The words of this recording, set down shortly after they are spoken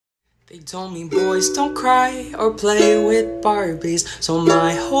They told me boys don't cry or play with Barbies. So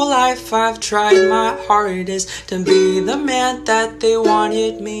my whole life I've tried my hardest to be the man that they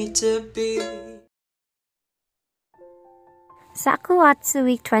wanted me to be. SakuAtsu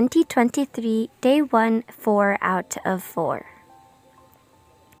Week 2023, Day 1, 4 out of 4.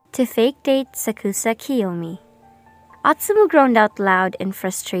 To fake date Sakusa Kiyoomi. Atsumu groaned out loud in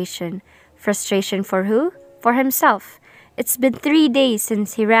frustration. Frustration for who? For himself. It's been 3 days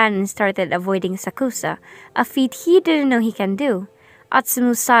since he ran and started avoiding Sakusa, a feat he didn't know he can do.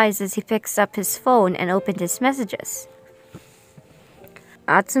 Atsumu sighs as he picks up his phone and opens his messages.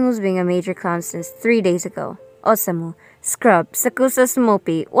 Atsumu's being a major clown since 3 days ago. Osamu, scrub, Sakusa's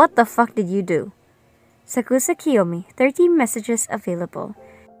mopey, what the fuck did you do? Sakusa Kiyoomi, 13 messages available.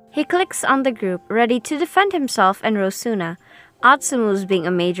 He clicks on the group, ready to defend himself and Rosuna. Atsumu's being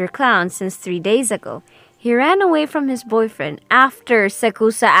a major clown since 3 days ago. He ran away from his boyfriend after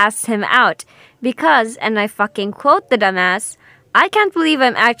Sakusa asked him out because, and I fucking quote the dumbass, I can't believe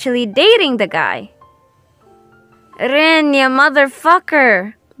I'm actually dating the guy. Rin, you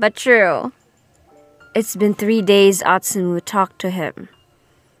motherfucker. But true. It's been 3 days Atsumu talked to him.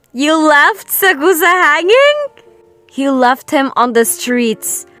 You left Sakusa hanging? He left him on the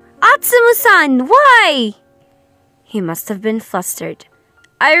streets. Atsumu-san, why? He must have been flustered.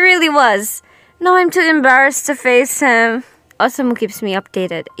 I really was. No, I'm too embarrassed to face him. Osamu keeps me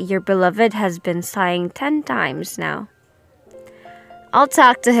updated. Your beloved has been sighing 10 times now. I'll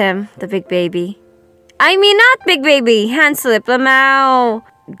talk to him, the big baby. I mean not big baby, hand slip, lamau.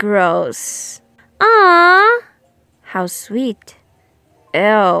 Gross. Aww. How sweet.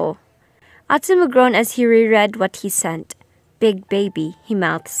 Ew. Atsumu groaned as he reread what he sent. Big baby, he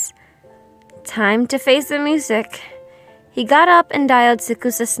mouths. Time to face the music. He got up and dialed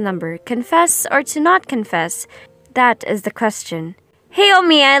Sakusa's number. Confess or to not confess? That is the question. Hey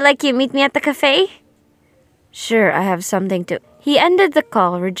Omi, I like you. Meet me at the cafe? Sure, I have something to... He ended the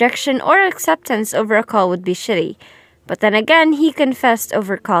call. Rejection or acceptance over a call would be shitty. But then again, he confessed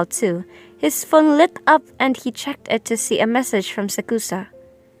over call too. His phone lit up and he checked it to see a message from Sakusa.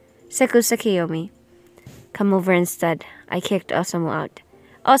 Sakusa Kiyoomi. Come over instead. I kicked Osamu out.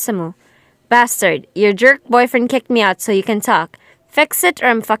 Osamu. Bastard, your jerk boyfriend kicked me out so you can talk. Fix it or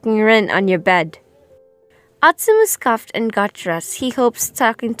I'm fucking Rin on your bed. Atsumu scoffed and got dressed. He hopes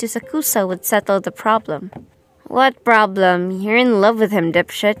talking to Sakusa would settle the problem. What problem? You're in love with him,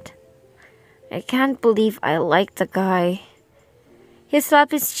 dipshit. I can't believe I like the guy. He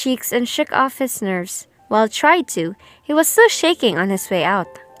slapped his cheeks and shook off his nerves. Well, tried to. He was still shaking on his way out.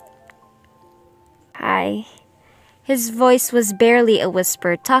 Hi. His voice was barely a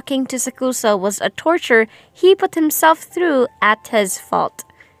whisper. Talking to Sakusa was a torture he put himself through at his fault.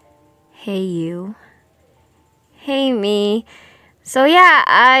 Hey, you. Hey, me. So yeah,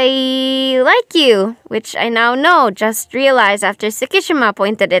 I like you, which I now know. Just realized after Tsukishima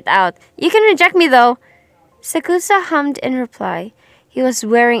pointed it out. You can reject me though. Sakusa hummed in reply. He was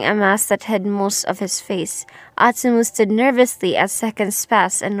wearing a mask that hid most of his face. Atsumu stood nervously as seconds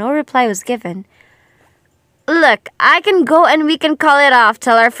passed and no reply was given. Look, I can go and we can call it off.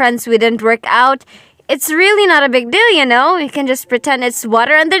 Tell our friends we didn't work out. It's really not a big deal, you know. We can just pretend it's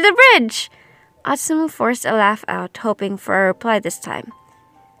water under the bridge. Atsumu forced a laugh out, hoping for a reply this time.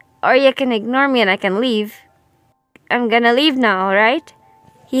 Or you can ignore me and I can leave. I'm gonna leave now, alright?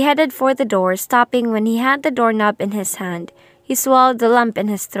 He headed for the door, stopping when he had the doorknob in his hand. He swallowed the lump in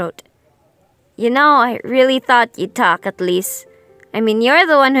his throat. You know, I really thought you'd talk at least. I mean, you're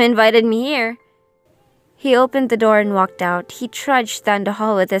the one who invited me here. He opened the door and walked out. He trudged down the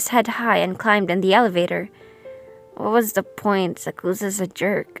hall with his head high and climbed in the elevator. What was the point? Sakusa's a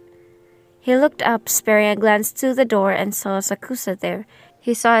jerk. He looked up, sparing a glance to the door, and saw Sakusa there.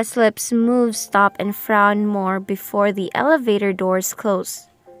 He saw his lips move, stop, and frown more before the elevator doors closed.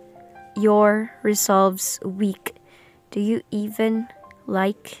 Your resolve's weak. Do you even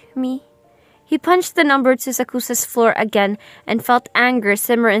like me? He punched the number to Sakusa's floor again and felt anger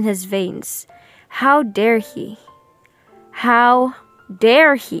simmer in his veins. How dare he? How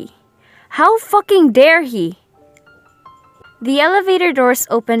dare he? How fucking dare he? The elevator doors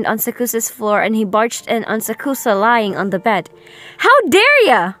opened on Sakusa's floor and he barged in on Sakusa lying on the bed. How dare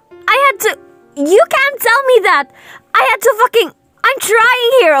ya? You can't tell me that! I'm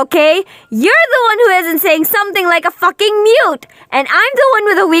trying here, okay? You're the one who isn't saying something like a fucking mute! And I'm the one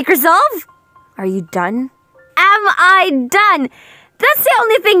with a weak resolve? Are you done? Am I done? That's the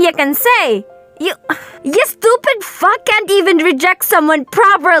only thing you can say! You stupid fuck can't even reject someone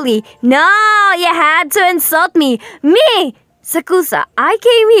properly. No, you had to insult me. Me! Sakusa, I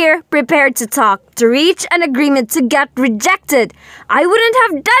came here prepared to talk, to reach an agreement, to get rejected. I wouldn't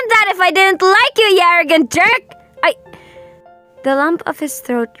have done that if I didn't like you, you arrogant jerk! The lump of his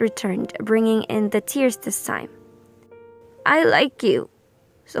throat returned, bringing in the tears this time. I like you.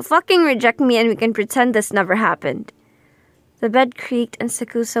 So fucking reject me and we can pretend this never happened. The bed creaked and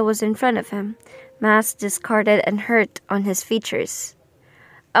Sakusa was in front of him, mask discarded and hurt on his features.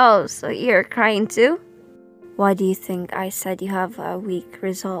 Oh, so you're crying too? Why do you think I said you have a weak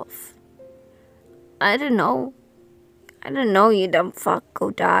resolve? I don't know. I don't know, you dumb fuck.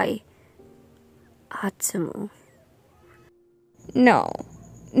 Go die. Atsumu. No,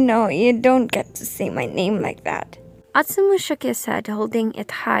 you don't get to say my name like that. Atsumu shook his head, holding it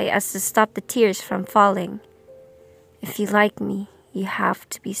high as to stop the tears from falling. If you like me, you have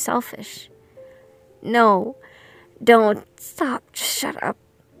to be selfish. No, don't. Stop. Just shut up.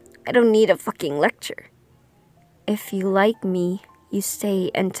 I don't need a fucking lecture. If you like me, you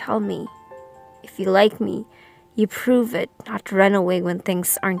stay and tell me. If you like me, you prove it, not run away when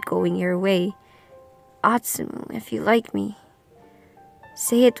things aren't going your way. Atsumu, if you like me,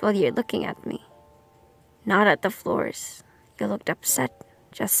 say it while you're looking at me. Not at the floors. You looked upset,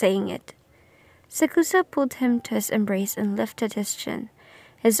 just saying it. Sakusa pulled him to his embrace and lifted his chin.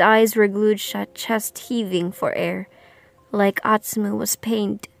 His eyes were glued shut, chest heaving for air, like Atsumu was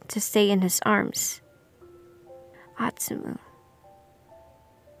pained to stay in his arms. Atsumu,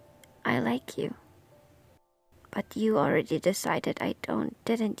 I like you. But you already decided I don't,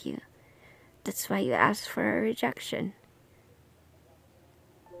 didn't you? That's why you asked for a rejection.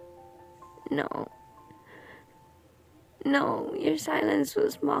 No, your silence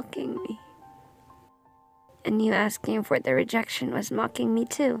was mocking me. And you asking for the rejection was mocking me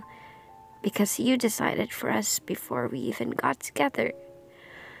too, because you decided for us before we even got together.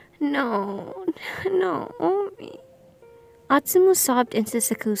 No, Omi. Atsumu sobbed into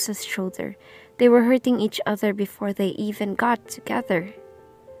Sakusa's shoulder. They were hurting each other before they even got together.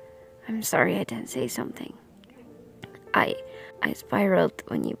 I'm sorry I didn't say something. I spiraled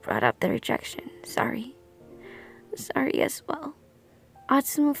when you brought up the rejection. Sorry. Sorry as well.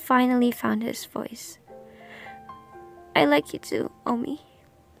 Atsumu finally found his voice. I like you too, Omi.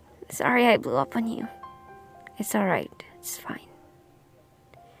 Sorry I blew up on you. It's alright. It's fine.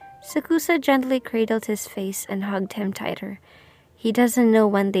 Sakusa gently cradled his face and hugged him tighter. He doesn't know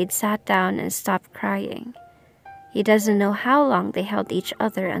when they'd sat down and stopped crying. He doesn't know how long they held each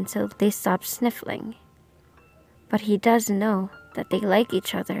other until they stopped sniffling. But he does know that they like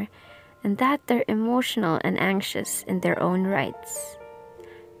each other and that they're emotional and anxious in their own rights.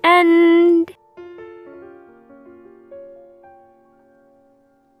 And